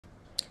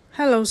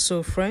Hello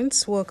sew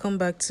friends, welcome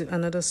back to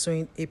another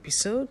sewing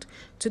episode.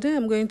 Today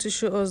I'm going to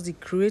show us the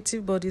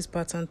creative bodice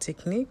pattern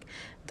technique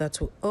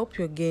that will up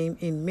your game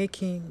in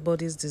making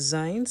bodice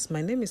designs.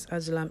 My name is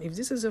Ajilam. If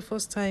this is your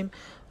first time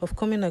of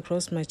coming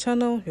across my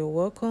channel, you're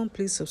welcome.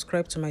 Please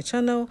subscribe to my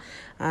channel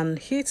and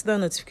hit that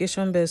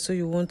notification bell so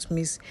you won't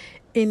miss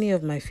any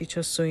of my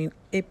future sewing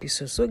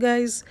episodes. So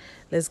guys,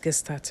 let's get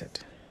started.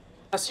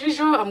 As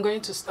usual, I'm going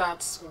to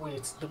start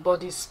with the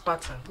bodice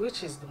pattern,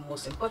 which is the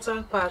most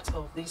important part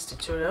of this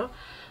tutorial.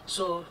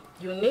 So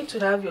you need to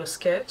have your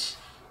sketch.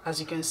 As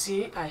you can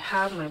see, I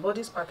have my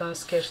bodice pattern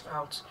sketched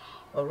out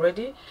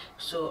already.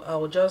 So I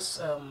will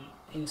just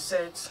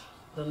insert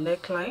the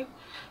neckline.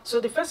 So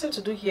the first thing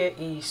to do here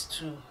is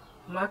to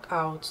mark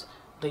out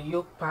the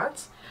yoke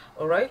part.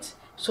 Alright,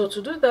 so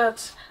to do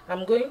that,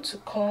 I'm going to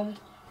come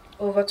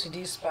over to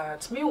this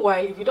part.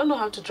 Meanwhile, if you don't know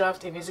how to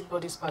draft a basic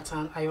bodice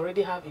pattern, I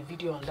already have a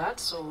video on that,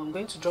 so I'm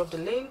going to drop the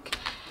link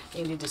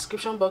in the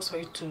description box for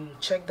you to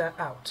check that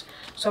out.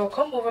 So I'll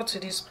come over to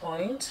this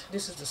point,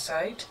 this is the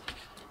side,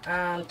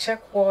 and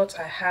check what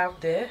I have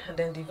there and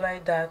then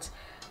divide that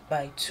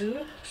by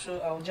 2. So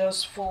I'll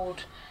just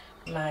fold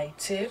my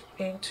tape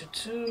into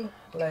 2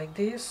 like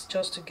this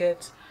just to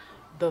get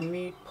the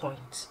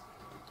midpoint.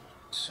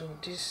 So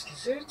this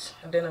is it,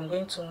 and then I'm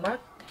going to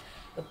mark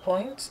the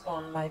point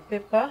on my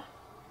paper.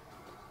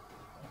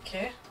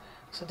 Okay,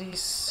 so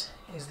this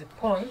is the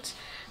point.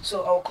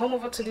 So I'll come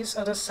over to this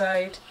other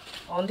side.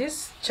 On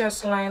this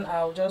chest line,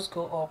 I'll just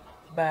go up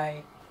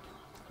by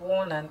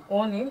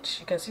 1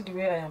 inch. You can see the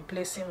way I am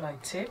placing my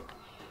tape,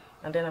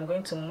 and then I'm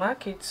going to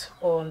mark it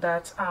on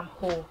that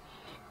armhole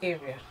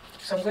area.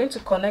 So I'm going to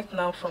connect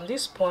now from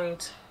this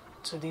point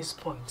to this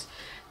point.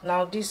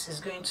 Now this is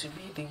going to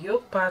be the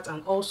yoke part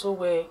and also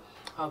where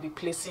I'll be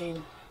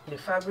placing the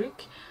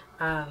fabric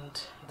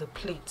and the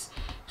pleat.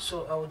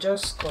 So I'll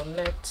just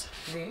connect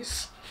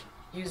this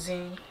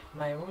using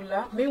my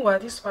ruler. Meanwhile,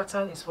 this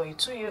pattern is for a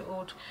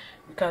 2-year-old.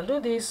 You can do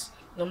this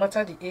no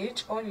matter the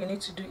age. All you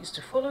need to do is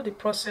to follow the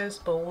process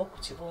but work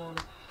with your own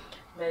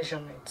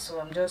measurement. So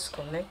I'm just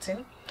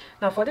connecting.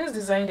 Now for this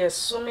design, there's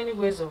so many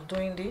ways of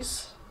doing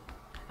this.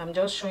 I'm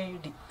just showing you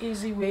the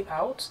easy way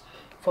out.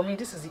 For me,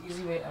 this is the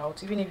easy way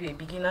out. Even if you're a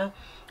beginner,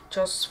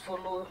 just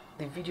follow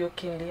the video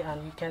keenly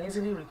and you can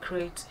easily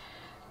recreate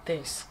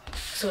this.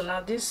 So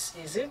now this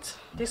is it.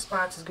 This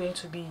part is going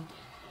to be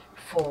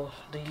for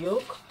the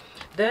yoke.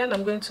 Then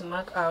I'm going to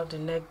mark out the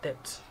neck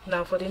depth.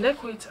 Now for the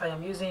neck width, I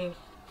am using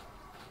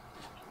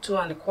 2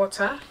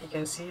 1/4. You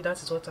can see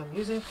that is what I'm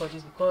using for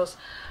this because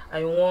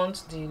I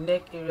want the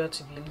neck area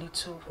to be a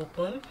little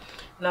open.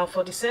 Now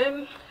for the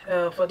same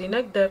for the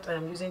neck depth, I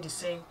am using the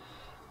same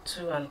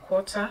 2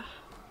 1/4.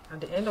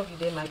 At the end of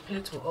the day, my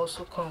pleat will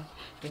also come,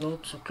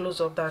 to close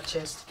up that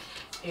chest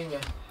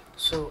area.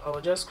 So I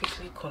will just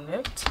quickly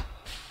connect.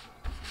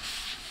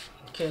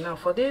 Okay, now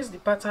for this, the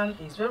pattern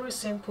is very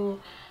simple.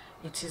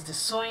 It is the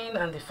sewing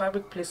and the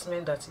fabric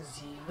placement that is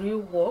the real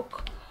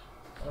work.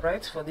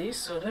 Alright, for this,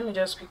 so let me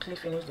just quickly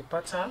finish the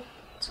pattern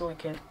so we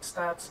can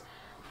start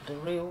the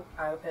real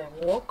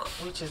work,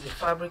 which is the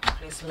fabric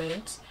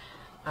placement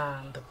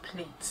and the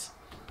pleat.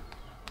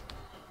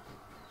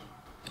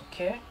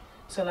 Okay,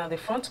 so now the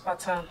front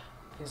pattern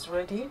is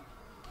ready.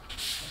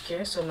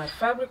 Okay, so my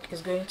fabric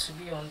is going to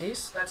be on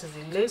this. That is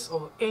the lace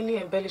or any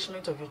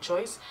embellishment of your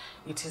choice.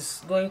 It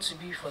is going to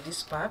be for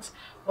this part,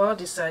 while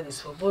this side is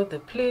for both the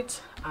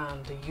pleat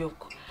and the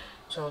yoke.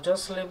 So I'll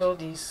just label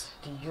this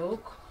the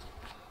yoke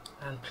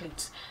and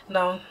pleat.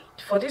 Now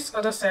for this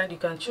other side, you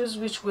can choose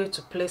which way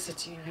to place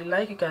it. If you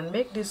like, you can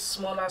make this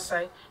smaller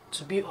side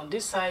to be on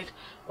this side,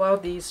 while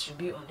this should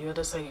be on the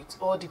other side. It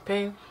all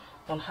depends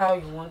on how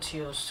you want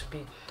yours to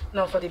be.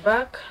 Now for the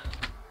back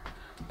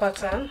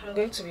pattern, I'm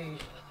going to be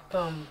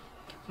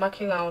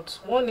marking out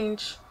 1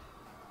 inch,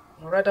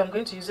 or rather I'm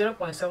going to use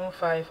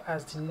 0.75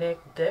 as the neck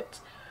depth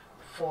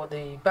for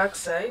the back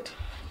side.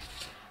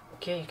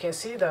 Okay, you can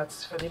see that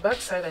for the back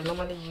side I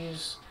normally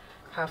use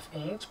 1/2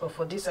 inch, but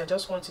for this I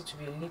just want it to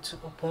be a little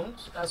open,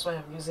 so that's why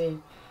I'm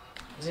using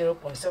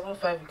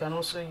 0.75. You can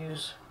also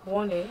use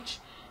 1 inch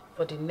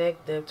for the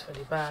neck depth for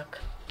the back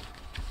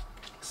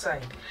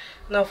side.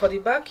 Now for the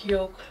back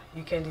yoke,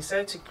 you can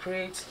decide to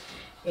create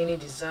any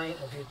design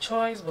of your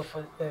choice, but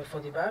for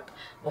the back,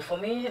 but for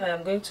me, I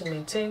am going to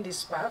maintain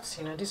this part.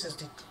 This is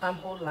the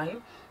armhole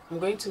line. I'm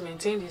going to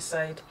maintain this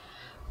side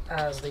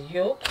as the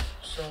yoke.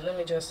 So let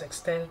me just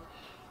extend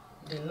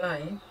the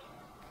line.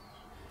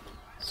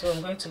 So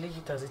I'm going to leave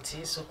it as it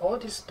is. So all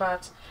this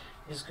part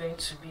is going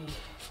to be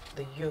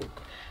the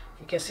yoke.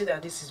 You can see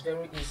that this is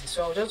very easy.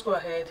 So I'll just go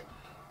ahead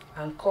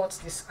and cut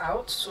this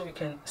out so we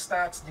can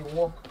start the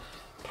work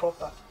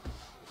proper.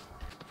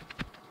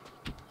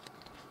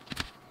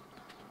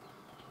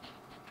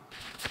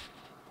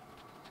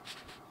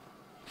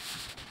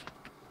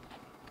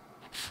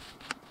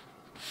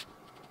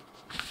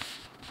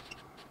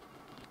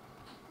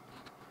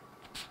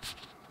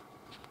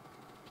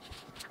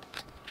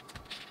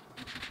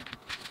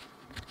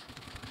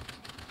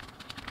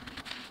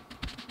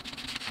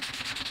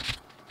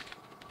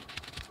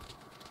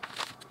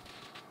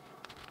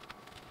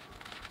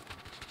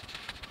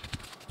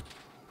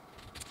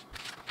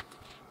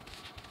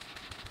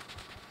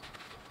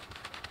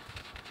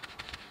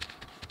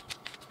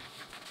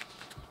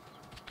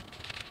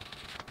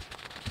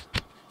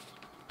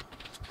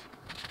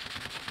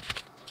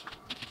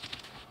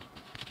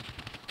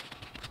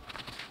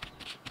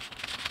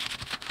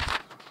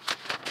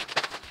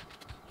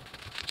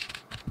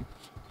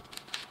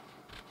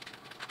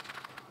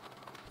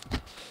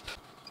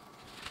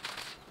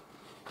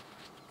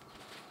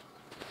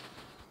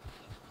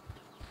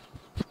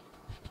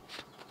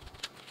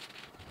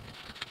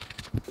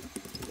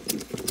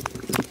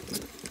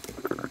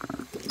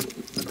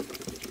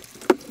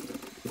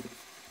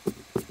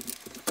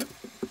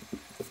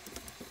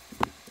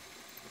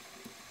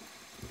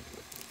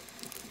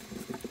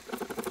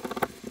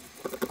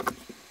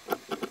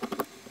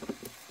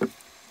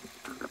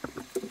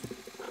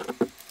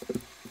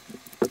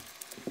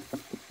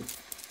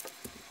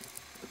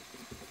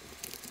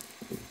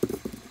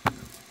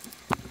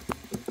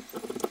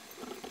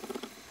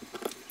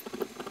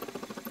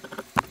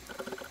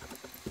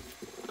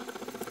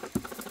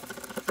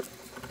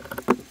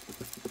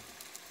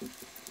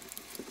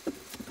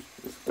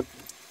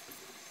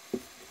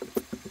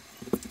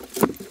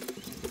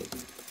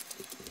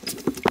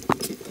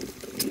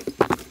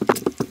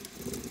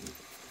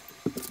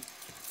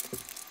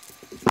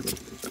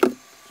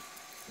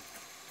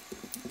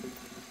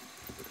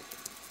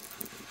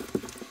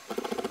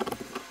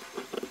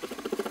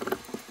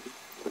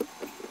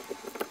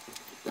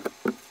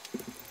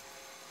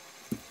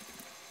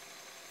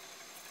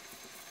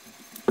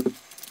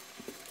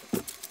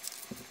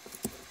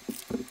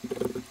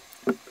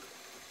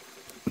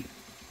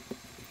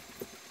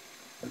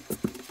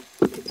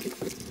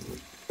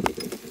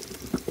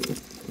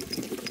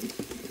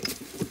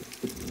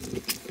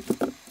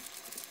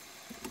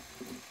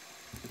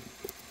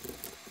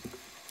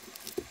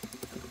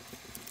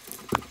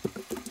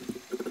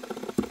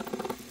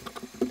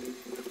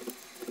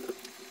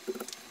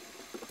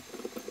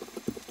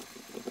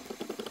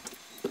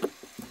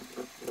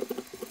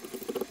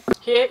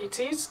 Here it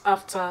is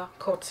after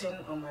cutting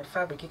on my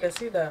fabric. You can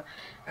see that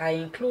I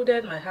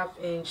included my 1/2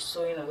 inch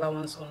sewing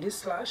allowance on this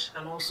slash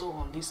and also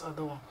on this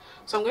other one.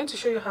 So I'm going to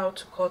show you how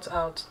to cut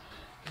out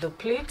the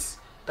pleat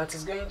that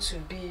is going to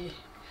be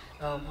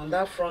on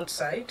that front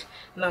side.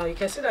 Now you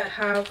can see that I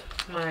have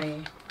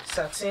my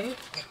satin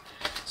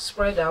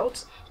spread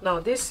out. Now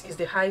this is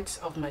the height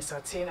of my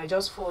satin. I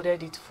just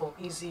folded it for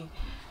easy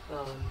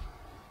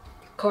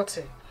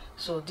cutting.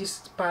 So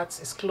this part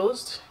is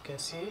closed, you can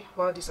see,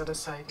 while this other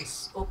side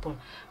is open.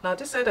 Now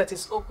this side that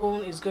is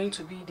open is going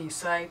to be the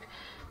side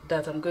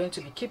that I'm going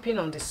to be keeping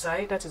on the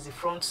side, that is the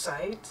front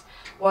side,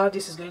 while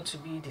this is going to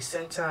be the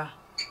center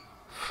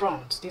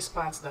front, this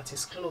part that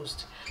is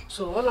closed.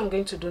 So all I'm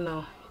going to do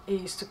now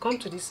is to come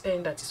to this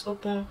end that is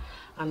open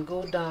and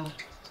go down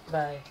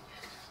by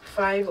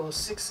 5 or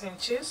 6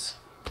 inches.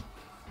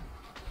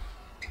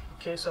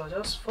 Okay, so I'll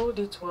just fold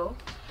it well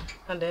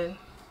and then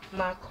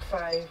mark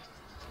 5.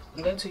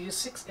 I'm going to use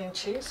 6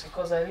 inches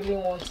because I really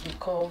want the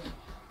curve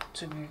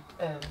to be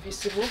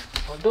visible,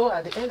 although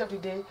at the end of the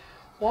day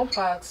one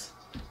part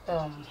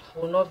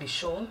will not be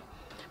shown.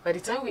 By the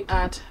time we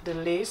add the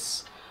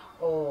lace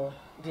or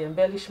the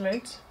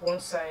embellishment, one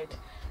side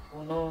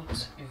will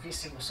not be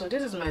visible. So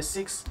this is my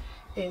 6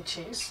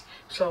 inches.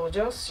 So I will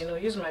just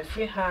use my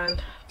free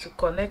hand to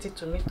connect it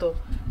to meet up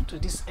to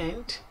this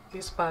end.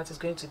 This part is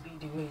going to be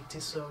the way it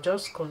is, so I'll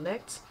just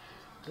connect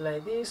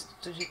like this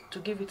to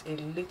give it a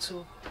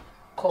little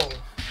curve.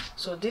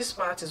 So this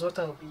part is what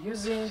I'll be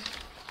using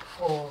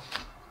for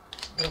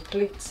the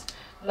pleat.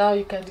 Now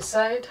you can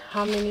decide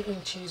how many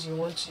inches you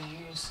want to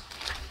use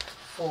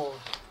for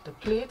the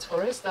pleat.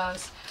 For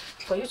instance,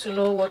 for you to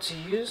know what to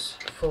use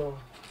for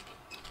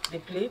the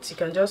pleat, you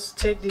can just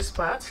take this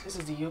part. This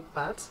is the yoke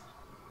part.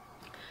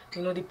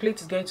 The pleat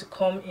is going to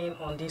come in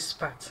on this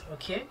part.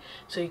 Okay,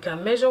 so you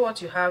can measure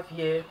what you have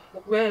here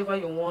wherever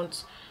you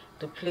want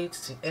the pleat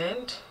to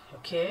end.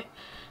 Okay,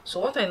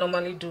 so what I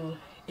normally do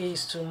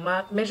is to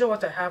measure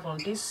what I have on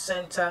this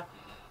center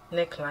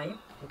neckline.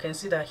 You can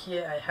see that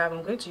here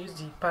I'm going to use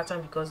the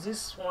pattern because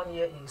this one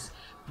here is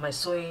my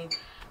sewing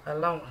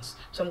allowance.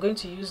 So I'm going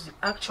to use the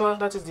actual,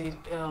 that is the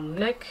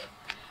neck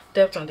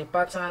depth on the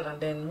pattern, and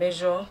then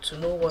measure to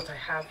know what I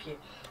have here.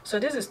 So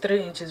this is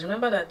 3 inches.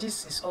 Remember that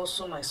this is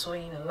also my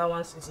sewing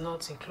allowance, is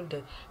not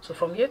included. So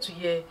from here to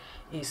here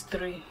is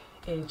 3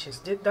 inches.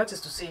 That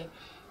is to say,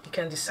 you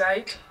can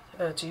decide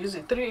to use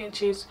it 3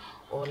 inches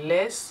or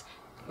less.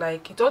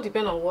 Like, it all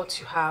depends on what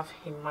you have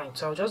in mind.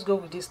 So I'll just go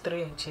with this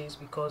 3 inches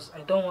because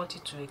I don't want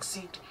it to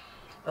exceed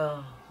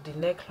the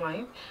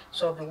neckline.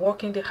 So I'll be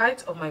working, the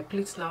height of my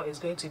pleats now is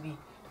going to be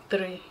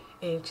 3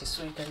 inches.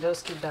 So you can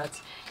just keep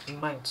that in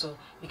mind. So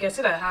you can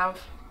see that I have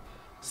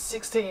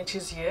 60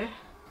 inches here.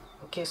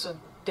 Okay, so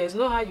there's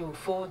no how you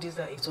fold this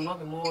that it will not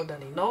be more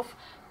than enough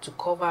to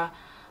cover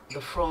the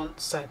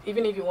front side.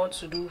 Even if you want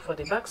to do for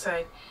the back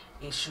side,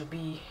 it should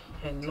be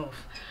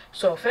enough.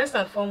 So first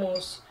and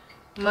foremost,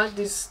 mark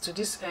this to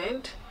this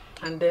end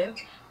and then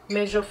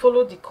measure,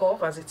 follow the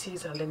curve as it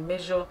is, and then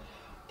measure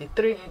the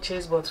 3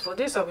 inches. But for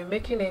this I'll be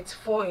making it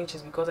 4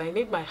 inches because I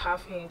need my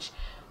 1/2 inch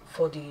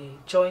for the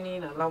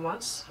joining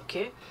allowance.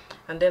 Okay,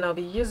 and then I'll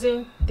be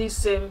using this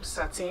same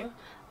satin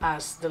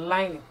as the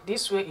lining.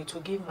 This way it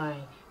will give my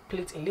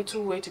pleat a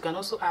little weight. You can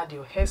also add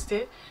your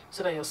hairstay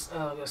so that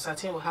your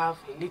satin will have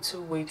a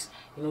little weight,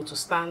 to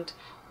stand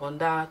on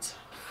that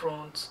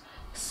front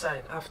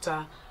side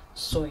after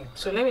sewing.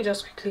 So let me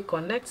just quickly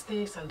connect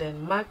this and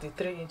then mark the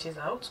 3 inches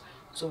out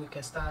so we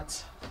can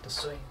start the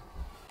sewing.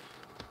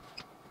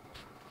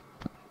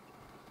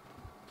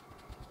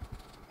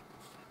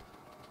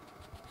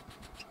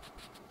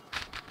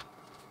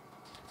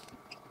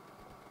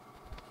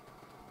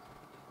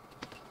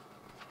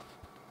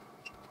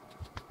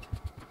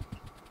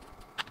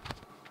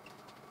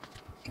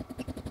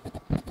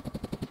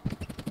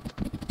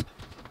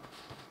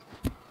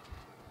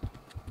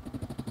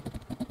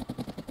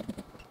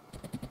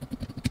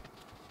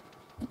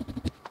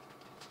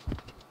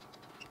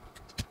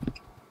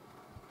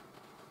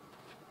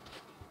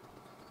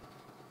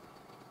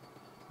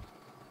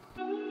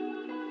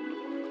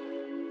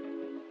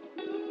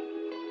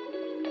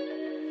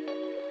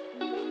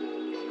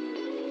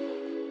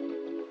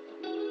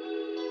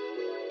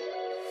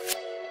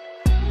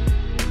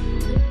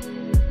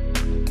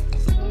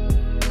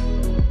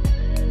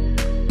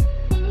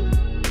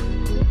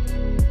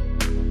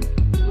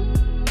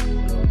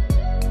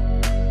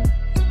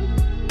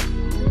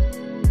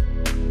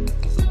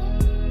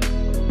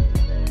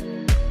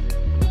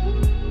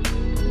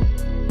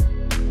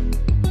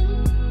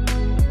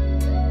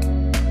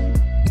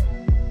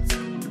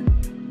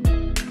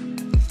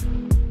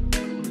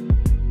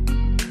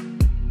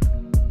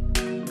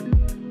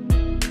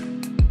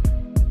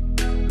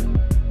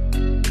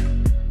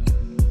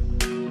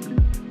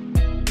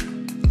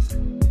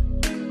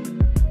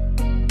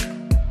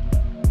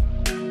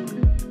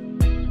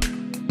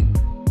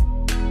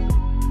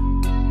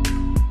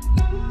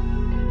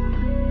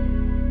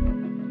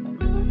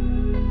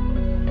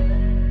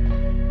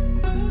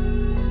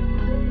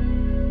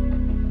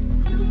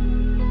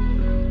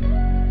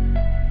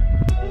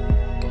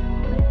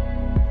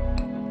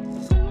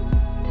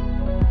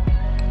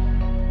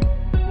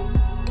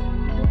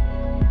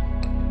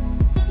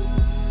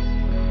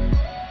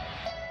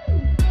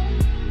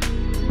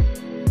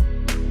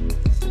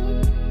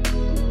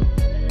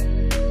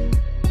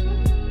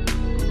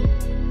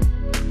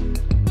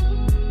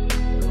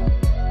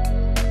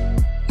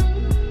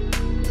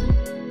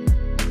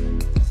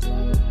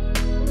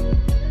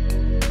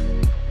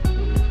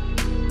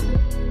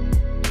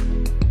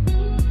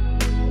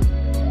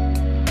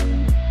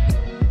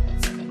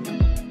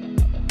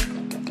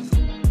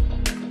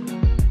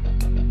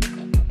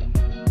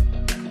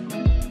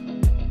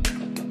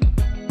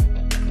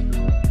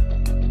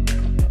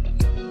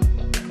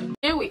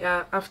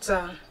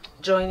 after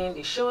joining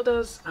the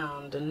shoulders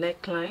and the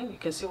neckline, you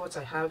can see what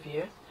I have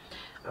here.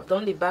 I've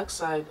done the back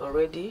side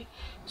already,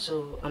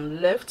 so I'm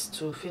left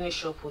to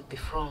finish up with the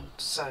front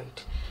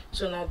side.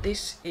 So now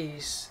this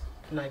is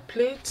my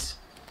plate.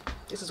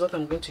 This is what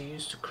I'm going to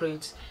use to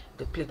create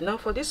the plate. Now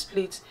for this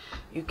plate,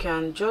 you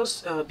can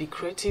just be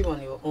creative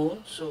on your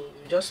own. So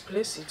you just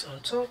place it on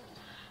top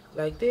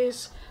like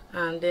this,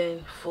 and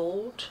then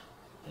fold,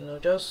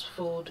 just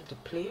fold the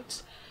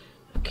plate.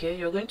 Okay,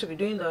 you're going to be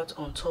doing that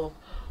on top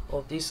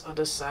of this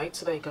other side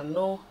so that you can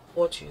know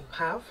what you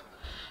have.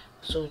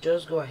 So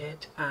just go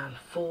ahead and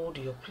fold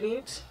your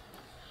plate.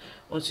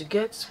 Once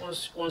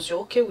you're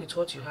okay with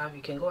what you have,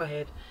 you can go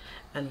ahead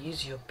and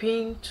use your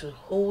pin to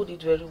hold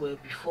it very well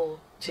before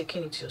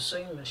taking it to your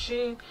sewing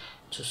machine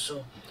to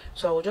sew.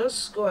 So I will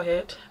just go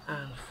ahead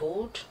and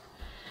fold.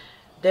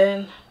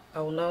 Then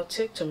I will now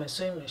take to my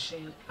sewing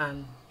machine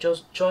and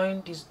just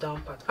join this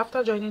down part.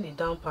 After joining the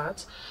down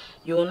part,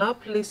 you will now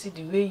place it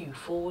the way you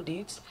fold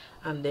it,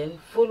 and then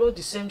follow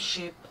the same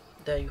shape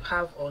that you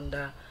have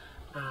under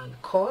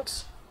and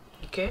cut.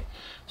 Okay,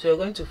 so you're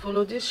going to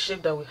follow this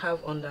shape that we have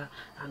under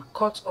and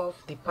cut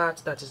off the part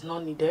that is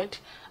not needed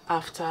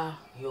after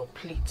your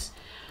pleat.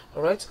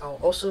 All right, I'll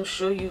also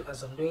show you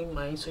as I'm doing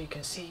mine so you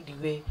can see the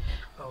way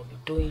I'll be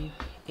doing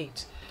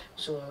it.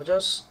 So I'll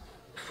just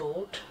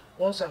fold.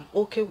 Once I'm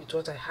okay with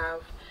what I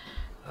have,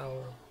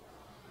 I'll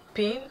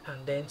pin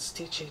and then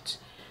stitch it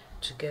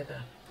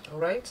together. All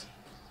right,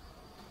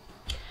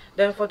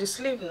 then for the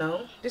sleeve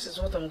now, this is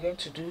what I'm going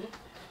to do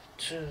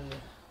to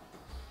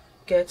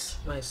get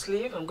my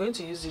sleeve. I'm going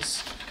to use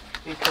this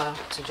paper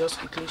to just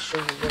quickly show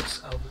you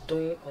what I'll be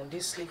doing on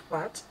this sleeve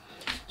part.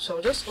 So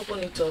I'll just open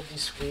it up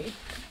this way,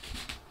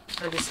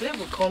 and the sleeve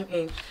will come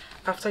in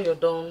after you're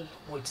done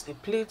with the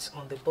pleats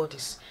on the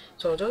bodice.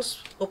 So I'll just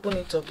open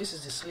it up. This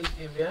is the sleeve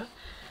area,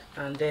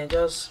 and then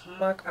just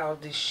mark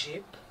out this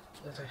shape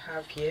that I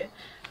have here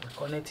and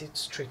connect it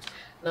straight.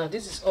 Now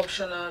this is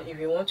optional. If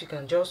you want, you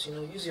can just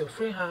use your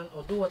free hand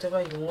or do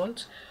whatever you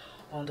want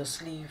on the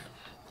sleeve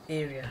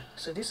area.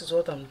 So this is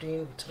what I'm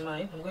doing with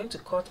mine. I'm going to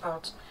cut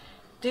out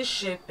this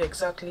shape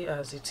exactly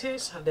as it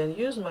is, and then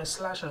use my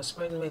slash and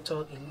spread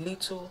method a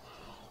little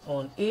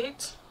on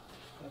it.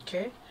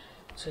 Okay,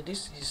 so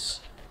this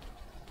is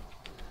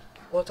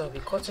what I'll be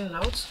cutting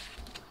out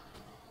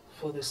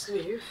for the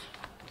sleeve.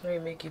 Let me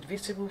make it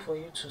visible for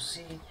you to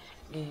see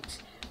it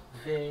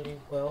very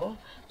well.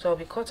 So I'll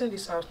be cutting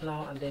this out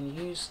now, and then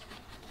use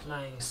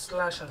my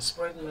slash and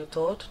spread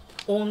method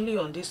only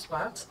on this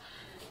part.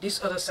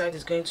 This other side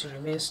is going to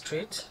remain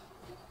straight.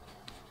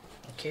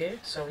 Okay,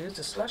 so I'll use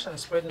the slash and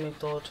spread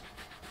method,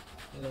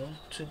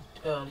 to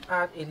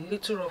add a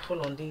little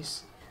ruffle on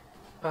this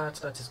part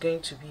that is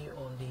going to be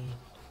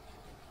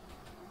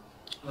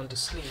on the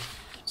sleeve.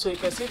 So you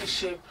can see the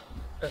shape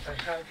that I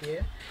have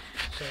here.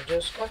 So I'll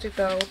just cut it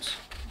out,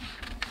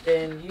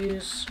 then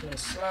use my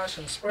slash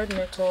and spread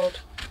method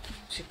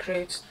to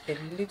create a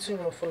little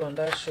ruffle on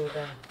that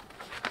shoulder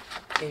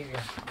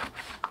area.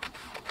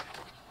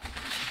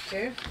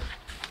 Okay,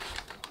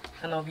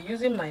 and I'll be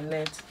using my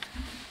net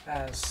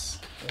as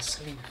a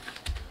sleeve.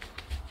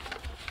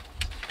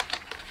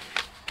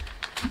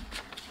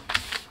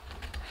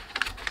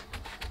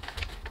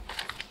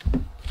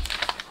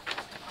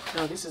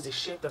 Now this is the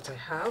shape that I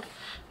have.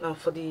 Now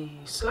for the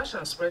slash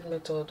and spread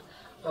method,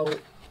 I will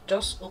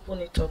just open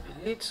it up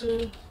a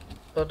little,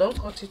 but don't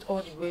cut it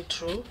all the way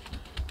through.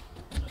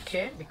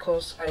 Okay,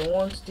 because I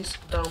want this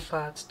down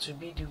part to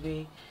be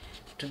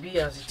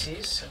as it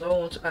is. I don't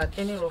want to add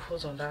any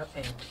ruffles on that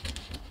end.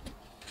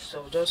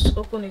 So just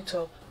open it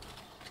up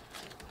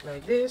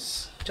like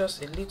this,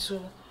 just a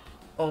little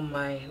on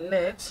my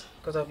net,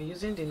 because I'll be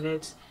using the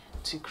net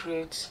to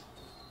create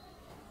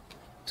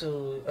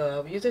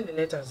I'll be using the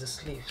net as the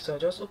sleeve. So I'll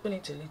just open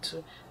it a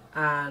little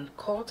and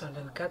cut, and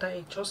then gather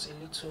it just a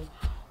little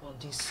on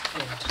this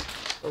end.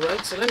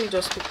 Alright, so let me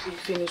just quickly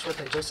finish what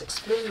I just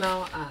explained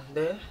now, and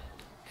then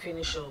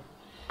finish up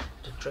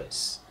the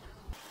dress.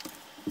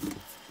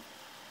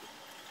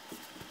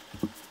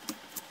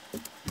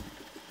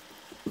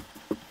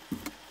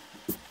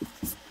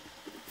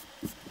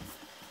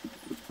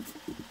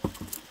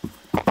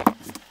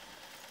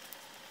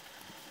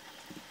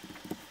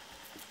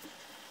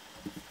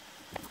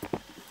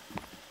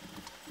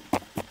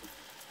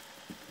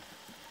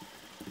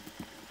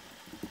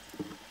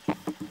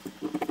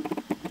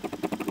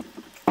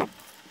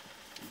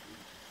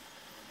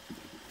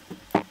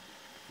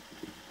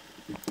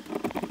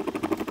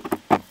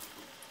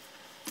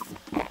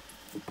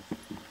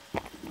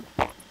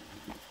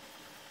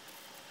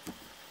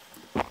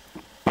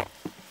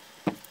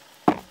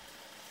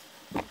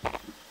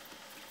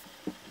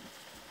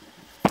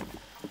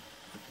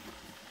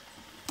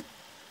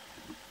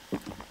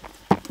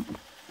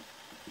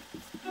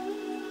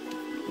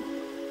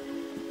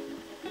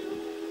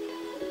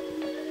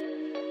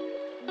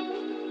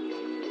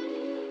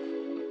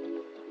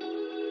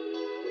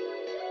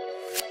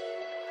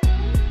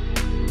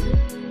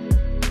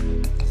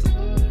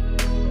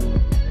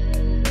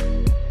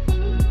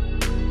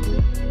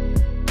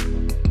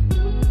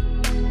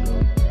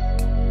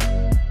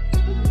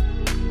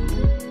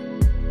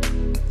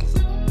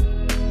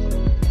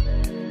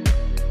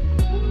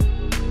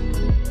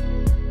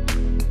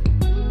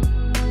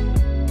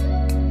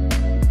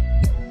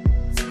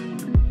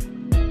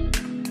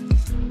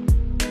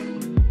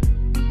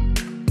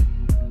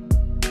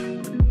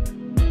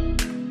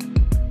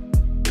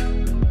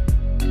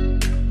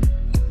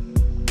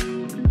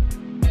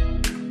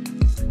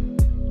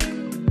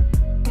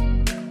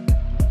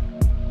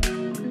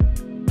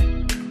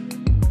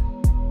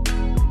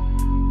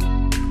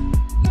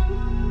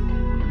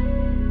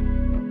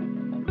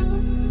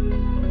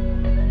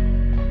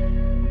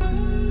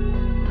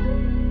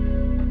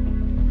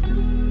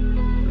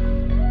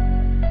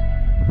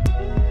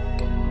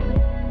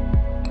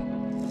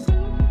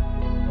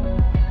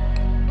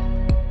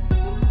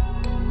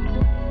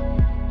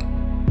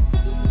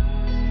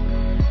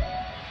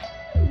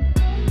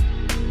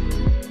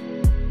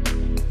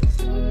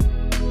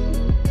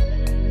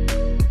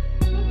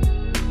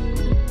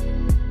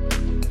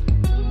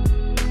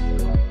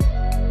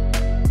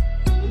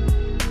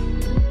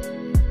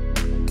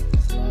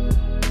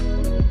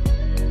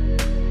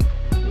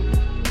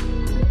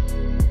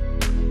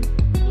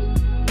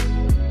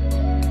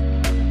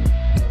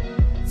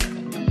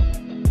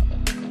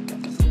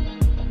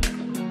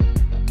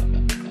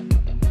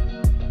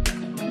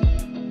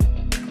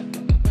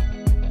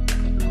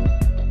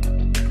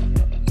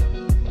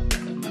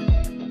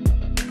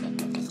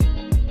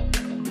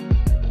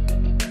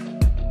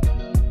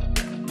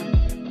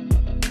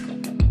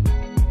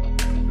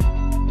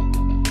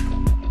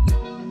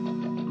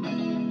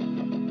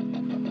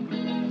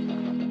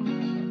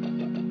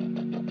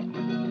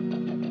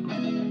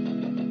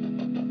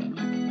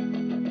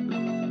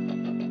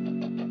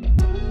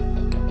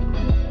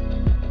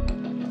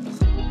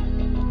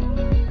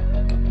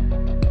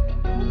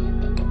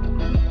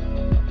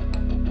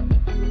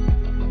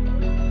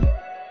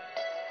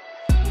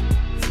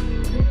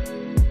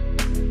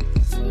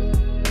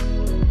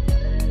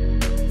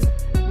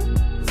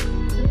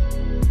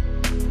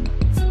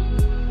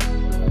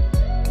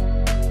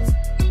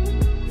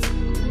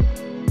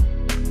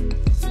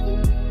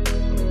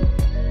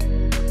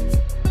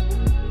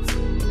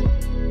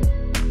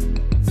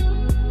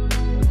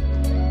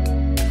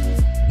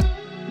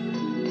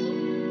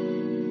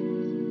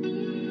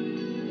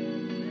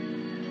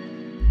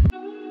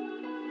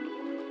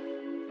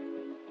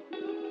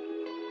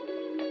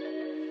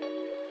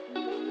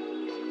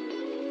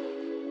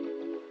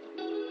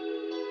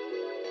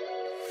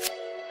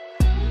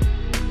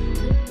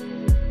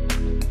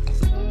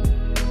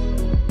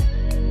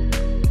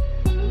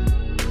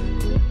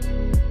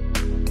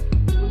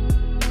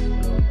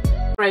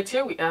 Right,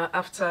 here we are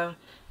after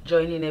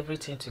joining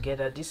everything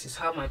together. This is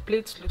how my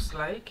plate looks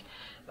like.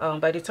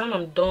 By the time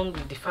I'm done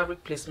with the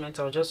fabric placement,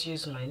 I'll just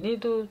use my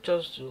needle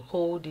just to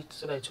hold it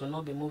so that it will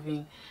not be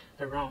moving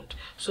around.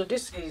 So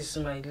this is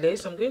my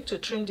lace. I'm going to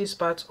trim this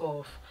part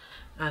off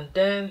and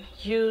then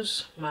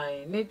use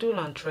my needle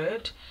and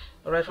thread.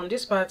 All right, from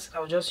this part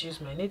I'll just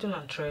use my needle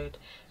and thread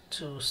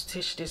to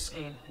stitch this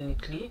in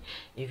neatly.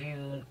 If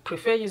you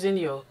prefer using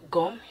your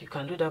gum, you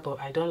can do that, but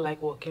I don't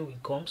like working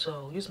with gum, so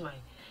I'll use my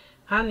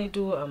hand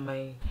needle and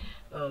my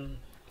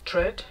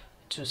thread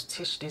to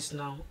stitch this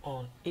now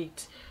on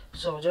it.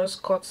 So I'll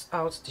just cut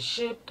out the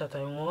shape that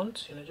I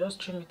want, just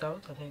trim it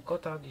out and then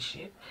cut out the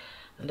shape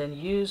and then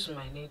use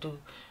my needle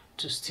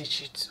to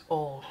stitch it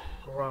all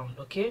around.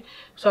 Okay,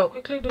 so I'll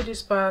quickly do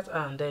this part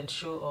and then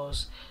show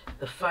us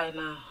the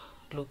final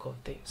look of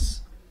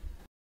this.